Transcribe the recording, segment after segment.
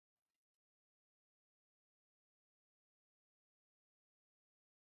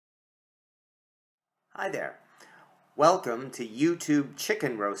Hi there. Welcome to YouTube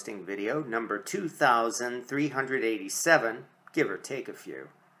chicken roasting video number 2387, give or take a few.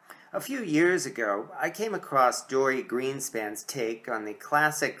 A few years ago, I came across Dory Greenspan's take on the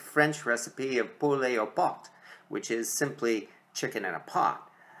classic French recipe of Poule au pot, which is simply chicken in a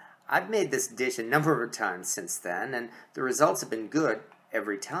pot. I've made this dish a number of times since then, and the results have been good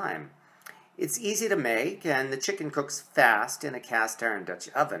every time. It's easy to make, and the chicken cooks fast in a cast iron Dutch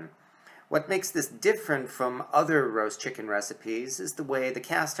oven. What makes this different from other roast chicken recipes is the way the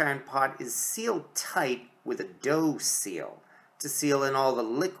cast iron pot is sealed tight with a dough seal to seal in all the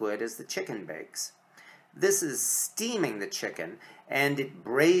liquid as the chicken bakes. This is steaming the chicken, and it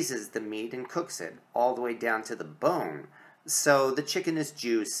braises the meat and cooks it all the way down to the bone, so the chicken is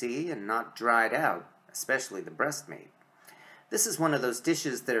juicy and not dried out, especially the breast meat. This is one of those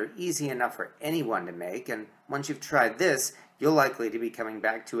dishes that are easy enough for anyone to make, and once you've tried this, you're likely to be coming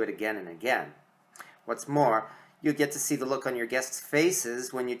back to it again and again. What's more, you'll get to see the look on your guests'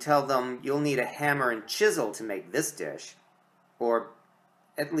 faces when you tell them you'll need a hammer and chisel to make this dish, or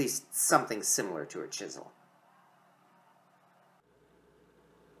at least something similar to a chisel.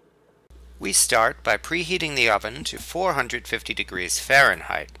 We start by preheating the oven to 450 degrees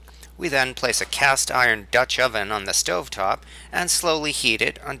Fahrenheit. We then place a cast iron Dutch oven on the stovetop and slowly heat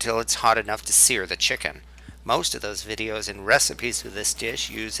it until it's hot enough to sear the chicken. Most of those videos and recipes for this dish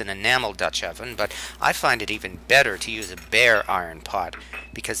use an enamel Dutch oven, but I find it even better to use a bare iron pot,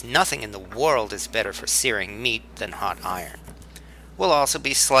 because nothing in the world is better for searing meat than hot iron. We'll also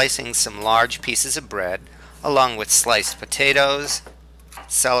be slicing some large pieces of bread, along with sliced potatoes,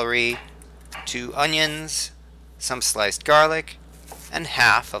 celery, 2 onions, some sliced garlic, and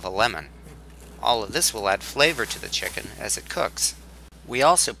half of a lemon. All of this will add flavor to the chicken as it cooks. We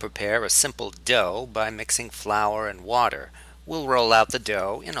also prepare a simple dough by mixing flour and water. We'll roll out the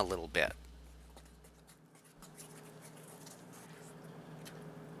dough in a little bit.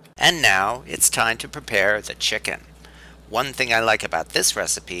 And now it's time to prepare the chicken. One thing I like about this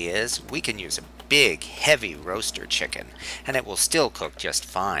recipe is we can use a big, heavy roaster chicken, and it will still cook just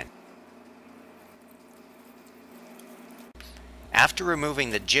fine. After removing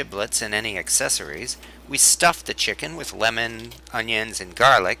the giblets and any accessories, we stuff the chicken with lemon, onions, and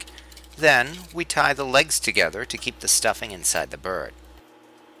garlic. Then we tie the legs together to keep the stuffing inside the bird.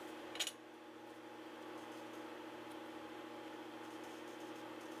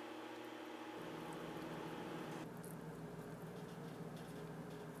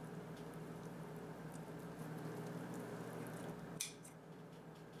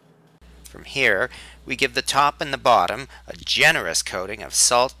 From here, we give the top and the bottom a generous coating of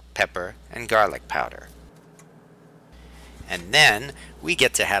salt, pepper, and garlic powder. And then we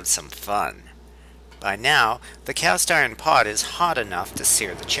get to have some fun. By now, the cast iron pot is hot enough to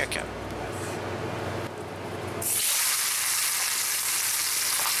sear the chicken.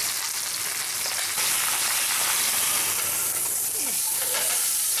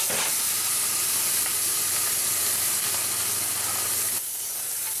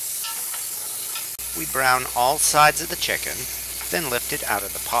 We brown all sides of the chicken, then lift it out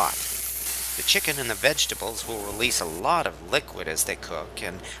of the pot. The chicken and the vegetables will release a lot of liquid as they cook,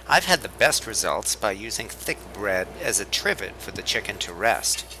 and I've had the best results by using thick bread as a trivet for the chicken to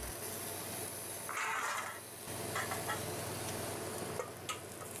rest.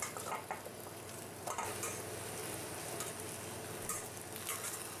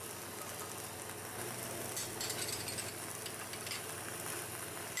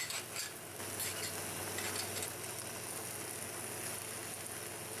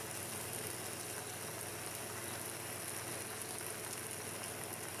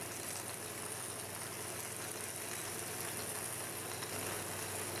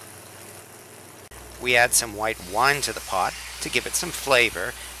 We add some white wine to the pot to give it some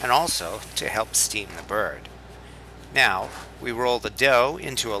flavor and also to help steam the bird. Now, we roll the dough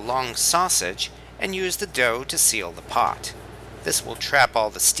into a long sausage and use the dough to seal the pot. This will trap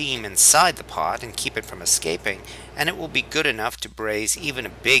all the steam inside the pot and keep it from escaping, and it will be good enough to braise even a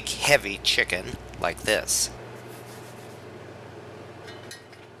big, heavy chicken like this.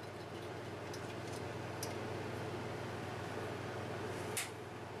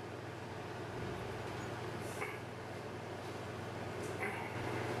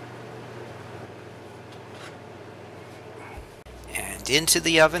 And into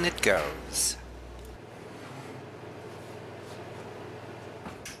the oven it goes.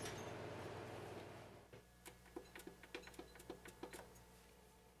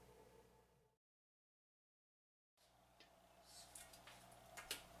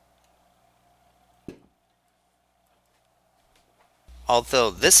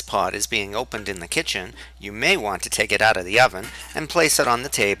 Although this pot is being opened in the kitchen, you may want to take it out of the oven and place it on the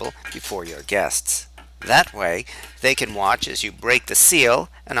table before your guests. That way, they can watch as you break the seal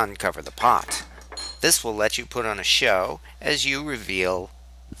and uncover the pot. This will let you put on a show as you reveal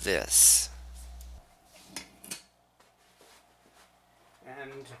this.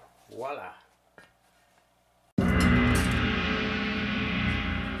 And voila!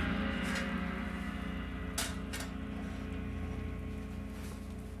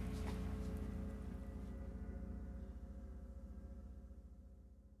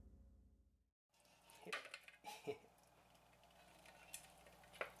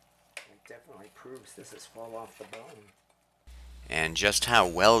 It definitely proves this has fallen off the bone. And just how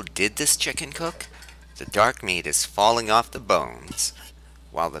well did this chicken cook? The dark meat is falling off the bones,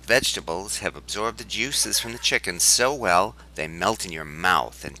 while the vegetables have absorbed the juices from the chicken so well they melt in your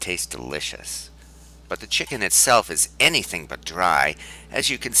mouth and taste delicious. But the chicken itself is anything but dry, as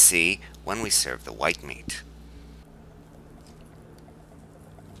you can see when we serve the white meat.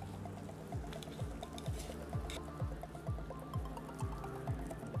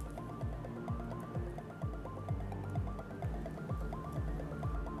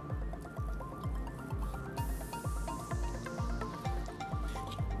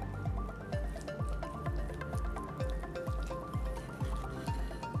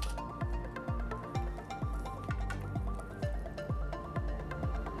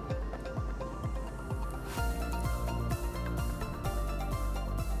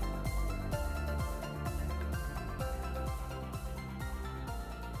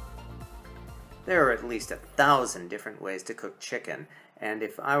 There are at least 1,000 different ways to cook chicken, and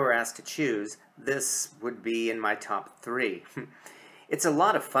if I were asked to choose, this would be in my top 3. It's a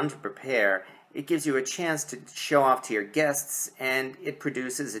lot of fun to prepare, it gives you a chance to show off to your guests, and it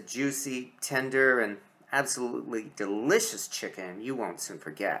produces a juicy, tender, and absolutely delicious chicken you won't soon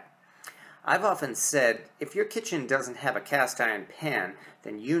forget. I've often said, if your kitchen doesn't have a cast iron pan,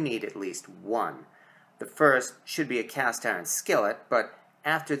 then you need at least one. The first should be a cast iron skillet, but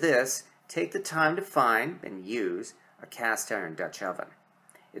after this, take the time to find and use a cast iron Dutch oven.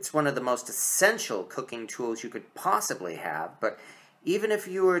 It's one of the most essential cooking tools you could possibly have, but even if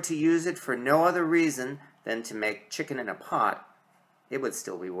you were to use it for no other reason than to make chicken in a pot, it would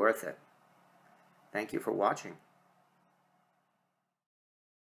still be worth it. Thank you for watching.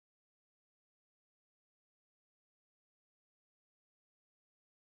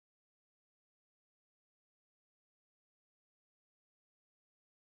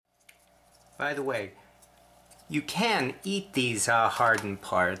 By the way, you can eat these hardened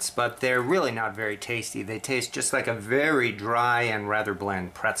parts, but they're really not very tasty. They taste just like a very dry and rather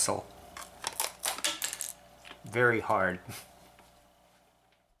bland pretzel. Very hard.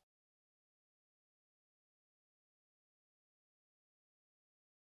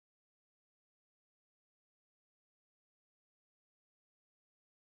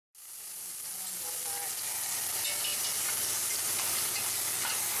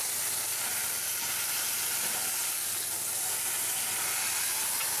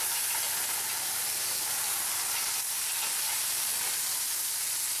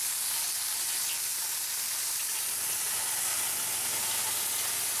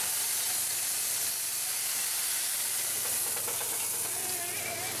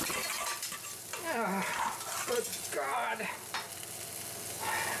 Good God.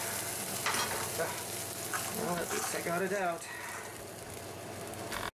 Well, at least I got it out.